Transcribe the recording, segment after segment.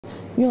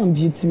You and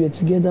Beauty were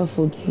together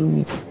for 2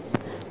 weeks.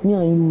 Me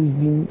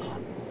and you,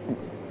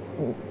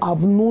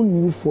 I've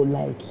known you for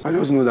like... I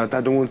just know that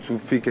I don't want to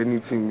fake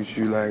anything with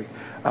you. Like,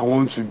 I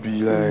want to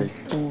be like...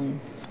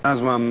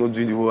 That's why I'm not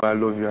doing the whole I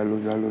love you, I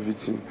love you, I love you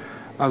thing.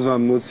 That's why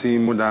I'm not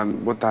saying more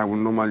than what I would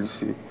normally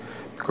say.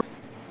 Because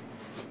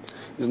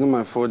it's not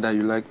my fault that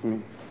you like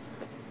me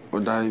or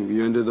that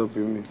you ended up with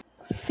me.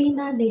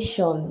 Phyna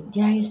Nation,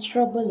 there is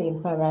trouble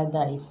in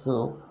paradise.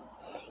 So,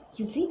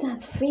 is it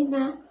that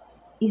Phyna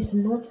is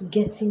not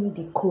getting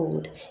the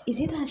code? Is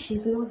it that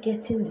she's not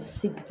getting the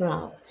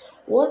signal?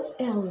 What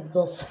else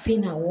does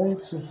Phyna want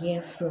to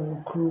hear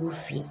from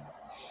Groovy?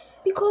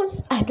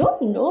 Because I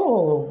don't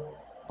know.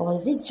 Or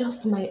is it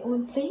just my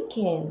own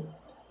thinking?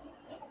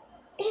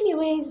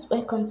 Anyways,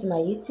 welcome to my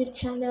YouTube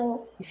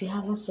channel. If you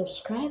haven't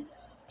subscribed,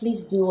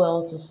 please do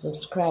well to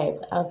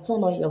subscribe and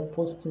turn on your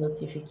post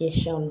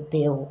notification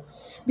bell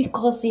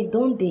because it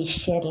don't dey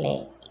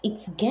shele.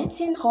 It's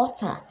getting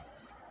hotter.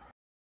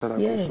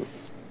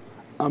 Yes.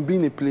 I'm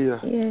being a player.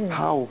 Yes.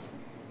 How?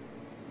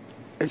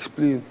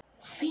 Explain.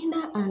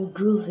 Phyna and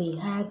Groovy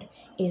had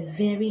a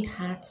very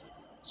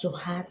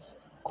heart-to-heart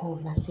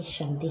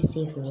conversation this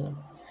evening,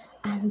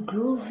 and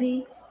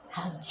Groovy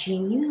has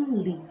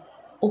genuinely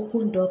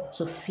opened up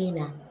to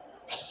Phyna.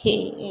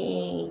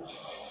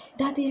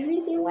 That the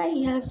reason why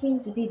he has been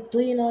to be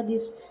doing all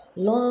this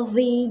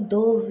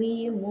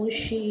lovey-dovey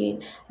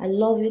motion, I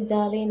love you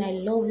darling, I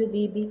love you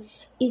baby,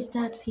 is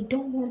that he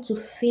don't want to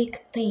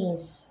fake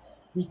things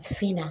with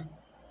Phyna.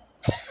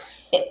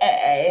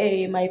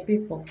 Hey, my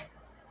people.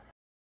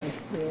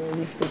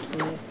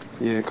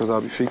 Yeah, because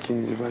I'll be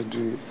faking it if I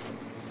do it.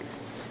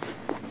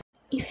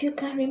 If you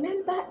can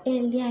remember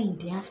earlier in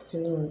the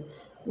afternoon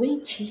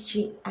when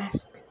Chichi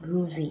asked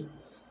Groovy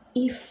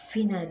if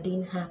Phyna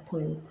didn't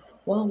happen,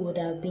 what would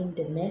have been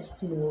the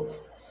next move?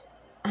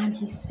 And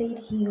he said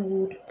he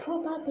would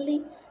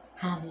probably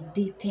have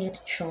dated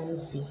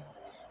Chomzy.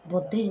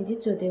 But then, due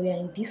to they were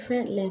in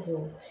different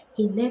level,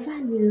 he never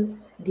knew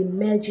the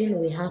merging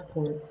will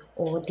happen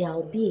or there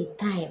will be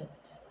a time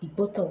the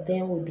both of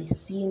them will be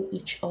seeing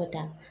each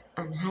other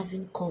and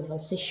having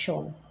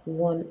conversation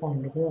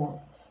one-on-one.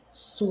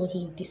 So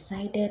he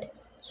decided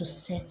to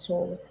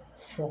settle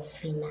for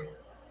Phyna.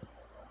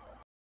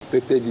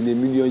 Expected in a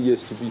million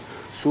years to be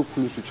so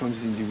close to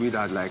Chomzy in the way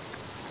that like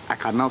I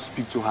can now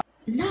speak to her.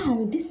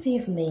 Now this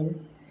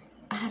evening,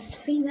 as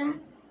Phyna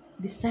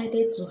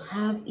decided to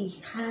have a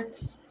heart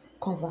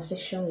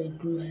conversation with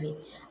Groovy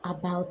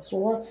about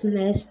what's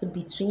next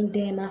between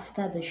them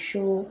after the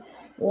show,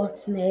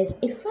 what's next.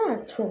 In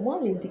fact, from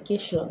all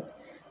indication,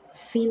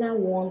 Phyna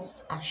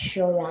wants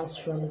assurance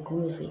from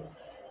Groovy.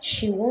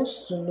 She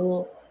wants to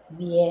know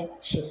where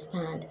she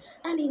stands.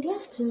 And in the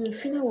afternoon,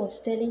 Phyna was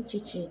telling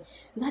Chichi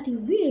that the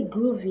way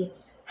Groovy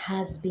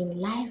has been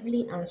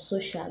lively and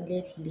social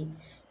lately,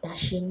 that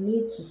she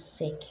needs to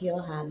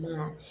secure her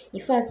man.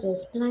 In fact, she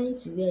was planning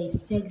to wear a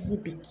sexy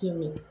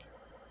bikini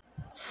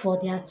for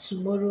their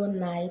tomorrow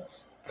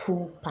night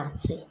pool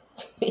party.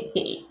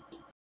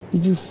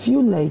 If you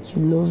feel like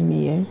you love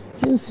me,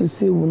 things you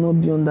say will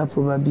not be under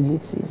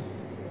probability.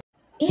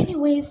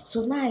 Anyways,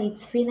 tonight,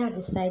 Phyna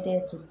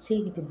decided to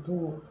take the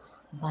bull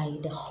by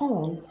the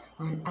horn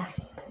and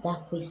ask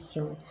that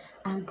question.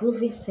 And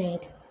Groovy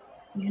said,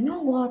 you know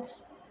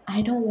what?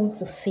 I don't want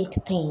to fake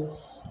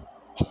things.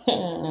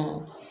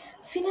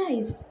 Phyna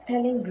is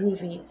telling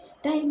Groovy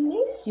that it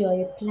means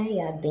you're a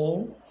player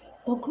then.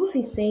 But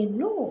Groovy said,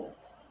 no,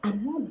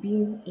 I'm not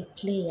being a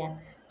player.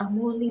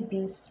 I'm only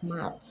being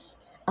smart.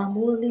 I'm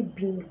only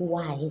being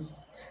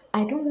wise.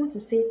 I don't want to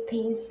say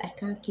things I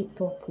can't keep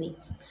up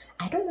with.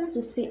 I don't want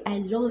to say I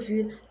love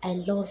you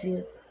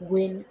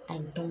when I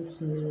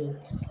don't mean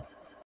it.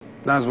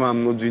 That's why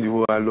I'm not doing the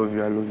whole I love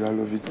you, I love you, I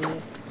love you.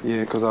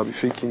 Yeah, because I'll be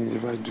faking it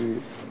if I do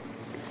it.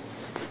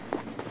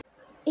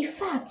 In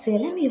fact,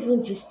 let me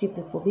even just you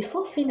people.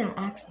 Before Phyna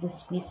asked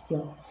this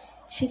question,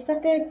 she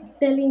started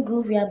telling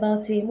Groovy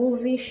about a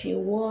movie she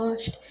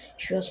watched.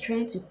 She was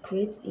trying to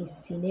create a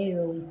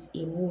scenario with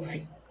a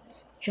movie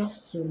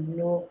just to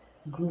know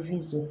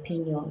Groovy's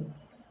opinion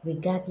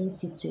regarding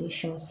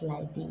situations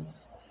like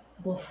this.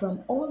 But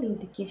from all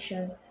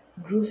indication,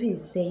 Groovy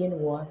is saying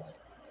what?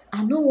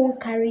 I no wan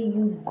carry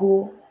you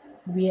go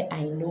where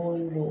I no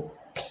know.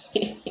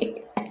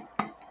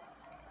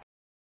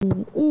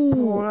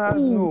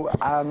 No,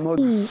 I'm not.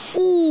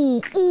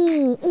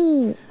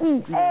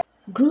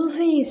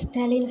 Groovy is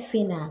telling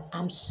Phyna,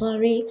 I'm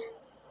sorry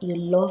you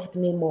loved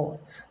me more.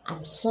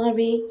 I'm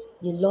sorry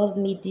you loved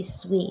me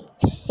this way.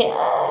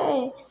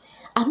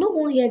 I don't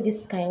want to hear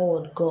this kind of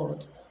word,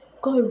 God.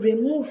 God,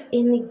 remove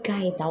any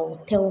guy that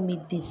will tell me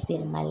this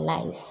in my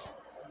life.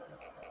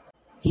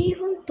 He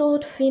even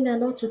told Phyna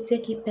not to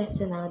take it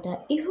personal,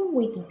 that even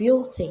with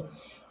Beauty,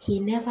 he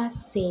never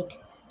said,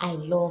 I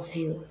love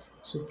you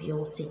to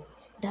Beauty.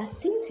 That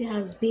since he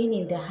has been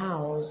in the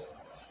house,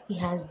 he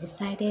has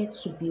decided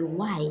to be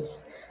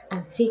wise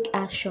and take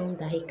action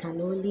that he can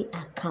only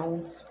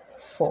account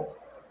for.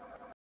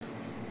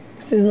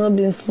 This is not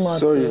being smart.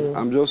 Sorry,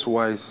 I'm just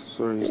wise.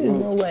 Sorry. This is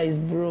not wise,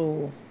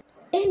 bro.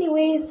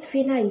 Anyways,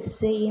 Phyna is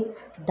saying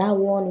that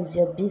one is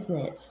your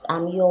business.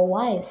 I'm your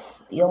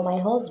wife. You're my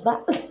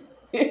husband.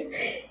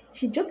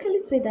 She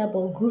jokingly said that,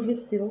 but Groovy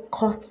still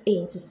cut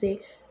in to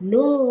say,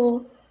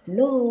 no,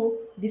 no,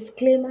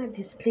 disclaimer,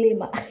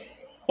 disclaimer.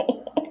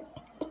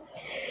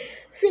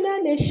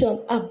 Phyna Nation,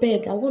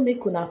 abeg, I wan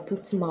make una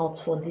put mouth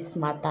for this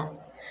matter.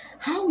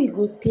 How we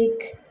go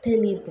take tell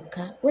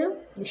Ebuka? Well,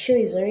 the show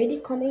is already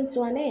coming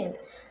to an end.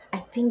 I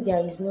think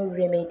there is no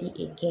remedy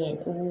again.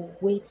 We'll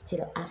wait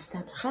till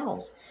after the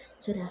house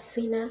so that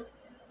Phyna,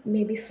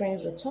 maybe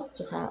friends will talk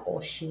to her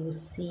or she will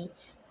see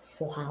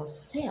for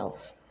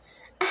herself.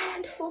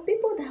 And for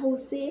people that will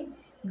say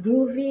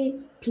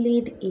Groovy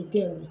played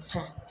again with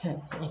her,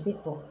 my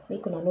people,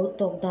 make una no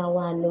talk that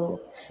one, no,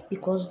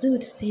 because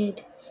dude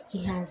said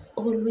he has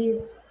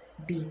always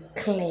been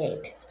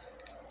cleared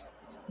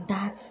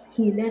that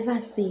he never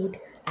said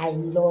I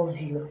love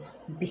you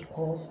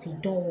because he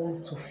don't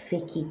want to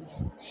fake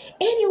it.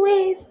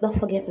 Anyways, don't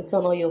forget to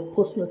turn on your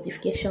post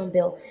notification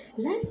bell.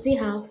 Let's see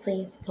how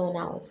things turn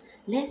out.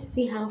 Let's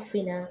see how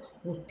Phyna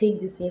will take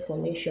this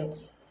information,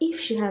 if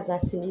she has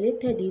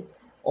assimilated it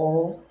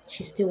or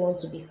she still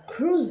wants to be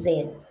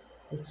cruising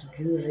with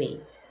Groovy.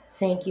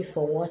 Thank you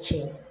for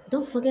watching.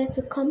 Don't forget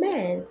to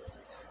comment.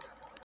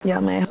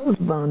 You're my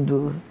husband,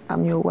 though.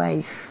 I'm your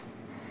wife.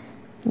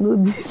 No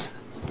this.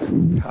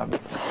 Have